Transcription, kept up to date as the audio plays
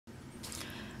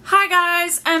Hi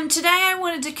guys, today I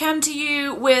wanted to come to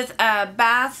you with a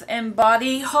bath and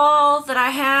body haul that I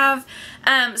have.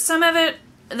 Some of it,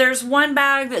 there's one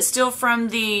bag that's still from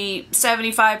the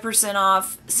 75%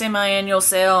 off semi-annual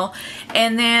sale,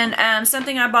 and then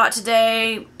something I bought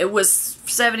today, it was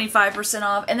 75%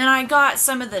 off, and then I got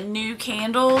some of the new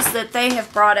candles that they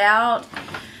have brought out.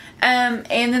 And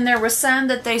then there was some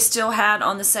that they still had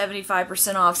on the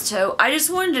 75% off, so I just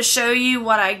wanted to show you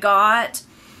what I got.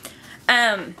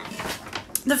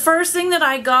 The first thing that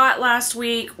I got last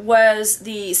week was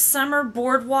the Summer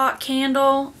Boardwalk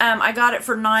candle. I got it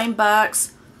for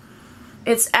 $9.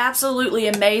 It's absolutely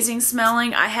amazing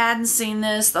smelling. I hadn't seen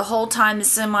this the whole time the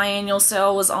semi-annual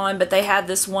sale was on, but they had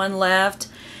this one left.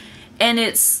 And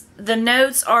the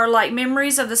notes are like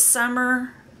memories of the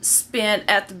summer spent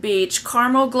at the beach,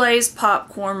 caramel glazed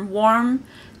popcorn, warm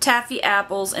taffy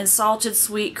apples, and salted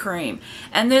sweet cream.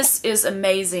 And this is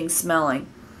amazing smelling.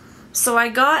 So I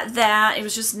got that. It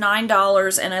was just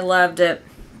 $9 and I loved it.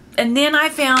 And then I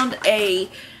found a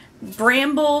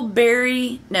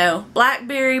blackberry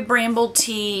bramble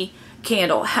tea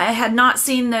candle. I had not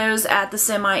seen those at the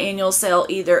semi-annual sale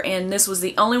either, and this was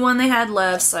the only one they had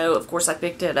left, so of course I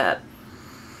picked it up.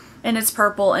 And it's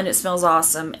purple and it smells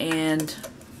awesome, and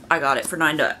I got it for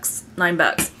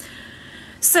 $9.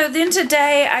 So then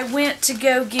today I went to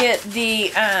go get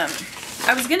the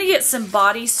I was going to get some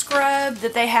body scrub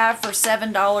that they have for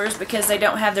 $7 because they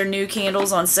don't have their new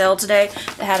candles on sale today.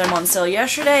 They had them on sale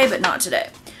yesterday, but not today.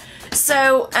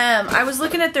 So I was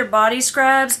looking at their body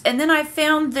scrubs, and then I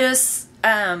found this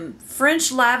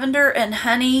French lavender and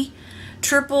honey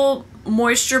triple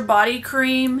moisture body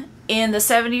cream in the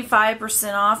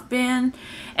 75% off bin.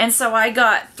 And so I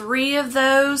got 3 of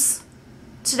those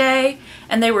today,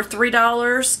 and they were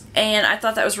 $3, and I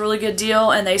thought that was a really good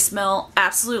deal, and they smell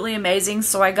absolutely amazing,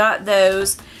 so I got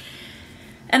those.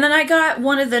 And then I got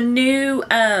one of the new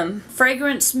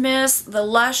fragrance mists, the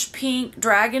Lush Pink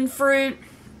Dragon Fruit,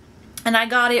 and I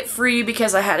got it free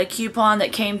because I had a coupon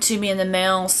that came to me in the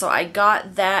mail, so I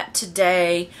got that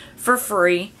today for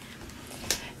free.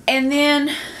 And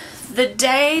then the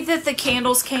day that the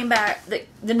candles came back,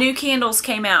 the new candles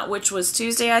came out, which was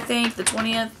Tuesday, I think, the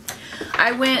 20th,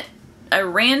 I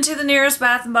ran to the nearest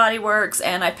Bath & Body Works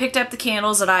and I picked up the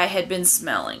candles that I had been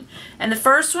smelling. And the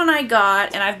first one I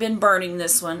got, and I've been burning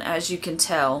this one, as you can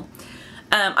tell.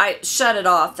 I shut it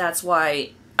off, that's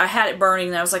why I had it burning,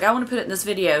 and I was like, I want to put it in this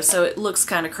video, so it looks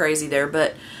kind of crazy there.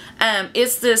 But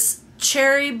it's this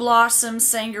Cherry Blossom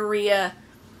Sangria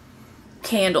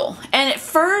candle, and at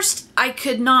first I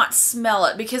could not smell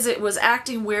it because it was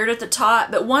acting weird at the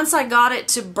top, but once I got it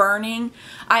to burning,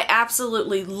 I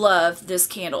absolutely love this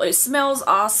candle. It smells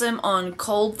awesome on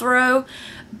cold throw,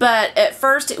 but at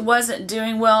first it wasn't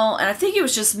doing well, and I think it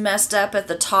was just messed up at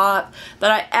the top,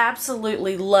 but I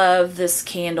absolutely love this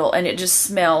candle, and it just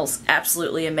smells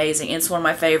absolutely amazing. It's one of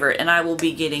my favorite, and I will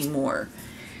be getting more.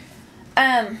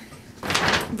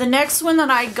 The next one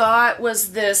that I got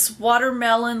was this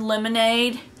watermelon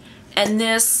lemonade, and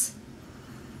this,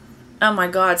 oh my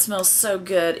god, it smells so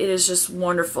good. It is just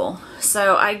wonderful.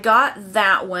 So I got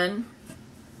that one,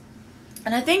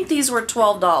 and I think these were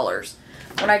 $12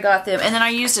 when I got them, and then I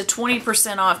used a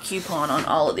 20% off coupon on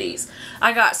all of these.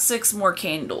 I got 6 more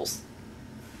candles.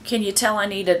 Can you tell I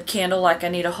need a candle like I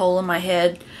need a hole in my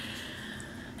head?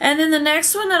 And then the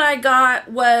next one that I got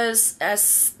was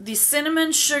the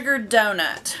cinnamon sugar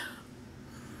donut.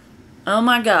 Oh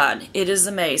my god, it is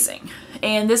amazing.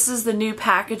 And this is the new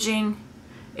packaging.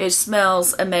 It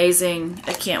smells amazing.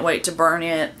 I can't wait to burn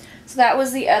it. So that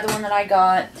was the other one that I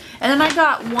got. And then I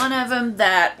got one of them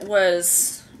that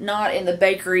was not in the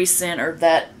bakery scent or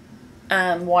that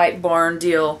White Barn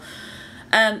deal.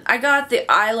 I got the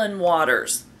Island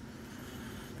Waters.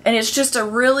 And it's just a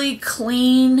really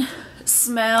clean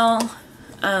smell.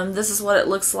 This is what it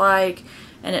looks like,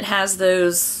 and it has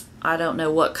those, I don't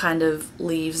know what kind of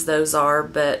leaves those are,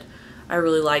 but I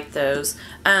really like those.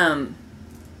 Palm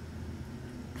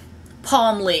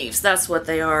leaves, that's what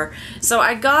they are. So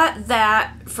I got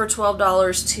that for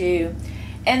 $12 too.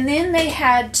 And then they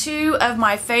had 2 of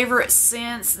my favorite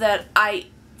scents that I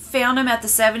found them at the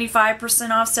 75%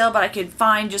 off sale, but I could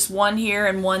find just one here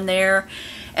and one there.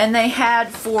 And they had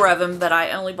 4 of them, but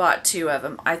I only bought 2 of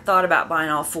them. I thought about buying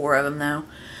all 4 of them though.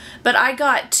 But I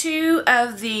got 2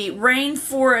 of the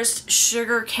Rainforest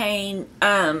Sugarcane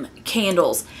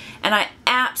candles. And I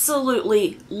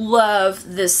absolutely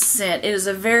love this scent. It is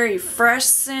a very fresh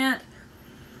scent.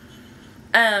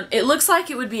 It looks like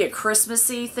it would be a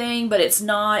Christmassy thing, but it's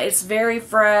not. It's very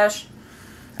fresh.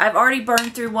 I've already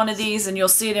burned through one of these, and you'll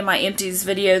see it in my empties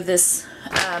video this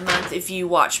month if you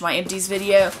watch my empties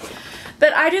video.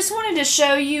 But I just wanted to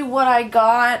show you what I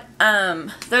got.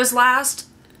 Those last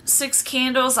 6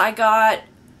 candles I got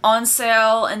on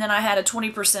sale, and then I had a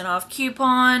 20% off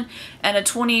coupon and a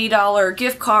 $20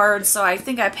 gift card, so I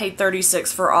think I paid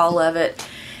 $36 for all of it.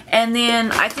 And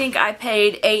then I think I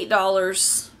paid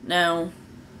 $8, no,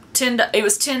 it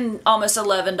was $10, almost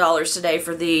 $11 today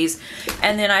for these.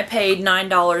 And then I paid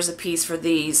 $9 a piece for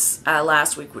these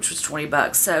last week, which was 20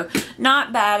 bucks. So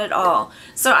not bad at all.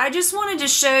 So I just wanted to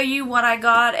show you what I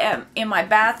got in my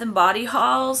Bath and Body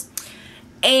hauls.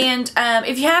 And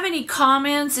if you have any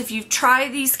comments, if you've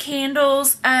tried these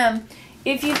candles,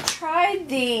 if you've tried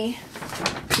the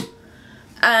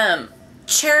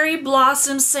Cherry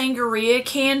Blossom Sangria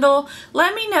candle,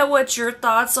 let me know what your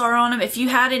thoughts are on them, if you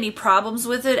had any problems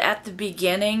with it at the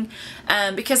beginning,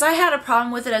 because I had a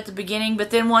problem with it at the beginning, but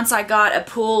then once I got a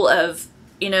pool of,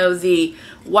 you know, the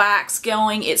wax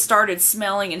going, it started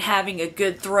smelling and having a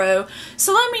good throw.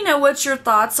 So let me know what your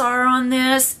thoughts are on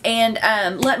this, and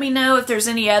let me know if there's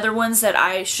any other ones that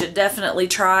I should definitely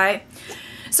try.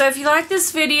 So if you like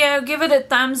this video, give it a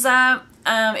thumbs up.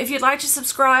 If you'd like to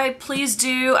subscribe, please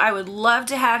do. I would love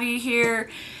to have you here.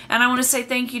 And I want to say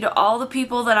thank you to all the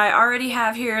people that I already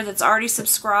have here that's already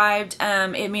subscribed.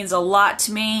 It means a lot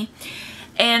to me.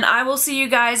 And I will see you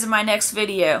guys in my next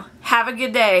video. Have a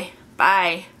good day.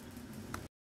 Bye.